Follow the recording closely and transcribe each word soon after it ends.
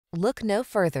Look no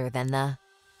further than the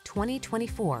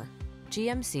 2024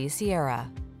 GMC Sierra.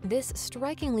 This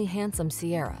strikingly handsome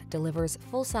Sierra delivers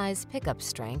full-size pickup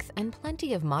strength and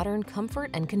plenty of modern comfort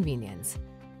and convenience.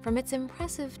 From its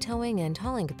impressive towing and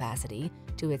hauling capacity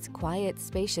to its quiet,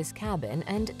 spacious cabin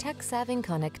and tech-savvy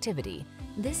connectivity,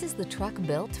 this is the truck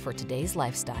built for today's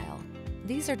lifestyle.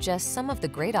 These are just some of the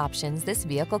great options this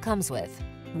vehicle comes with: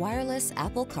 wireless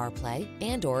Apple CarPlay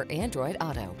and/or Android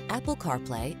Auto, Apple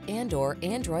CarPlay and/or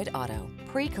Android Auto,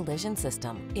 pre-collision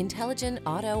system, intelligent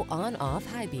auto on-off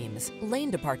high beams, lane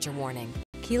departure warning,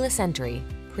 keyless entry,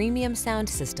 premium sound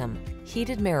system,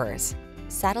 heated mirrors,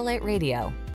 satellite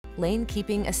radio, lane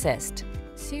keeping assist.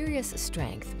 Serious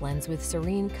strength blends with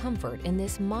serene comfort in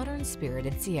this modern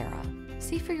spirited Sierra.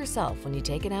 See for yourself when you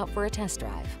take it out for a test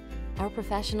drive. Our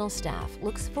professional staff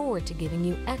looks forward to giving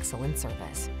you excellent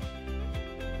service.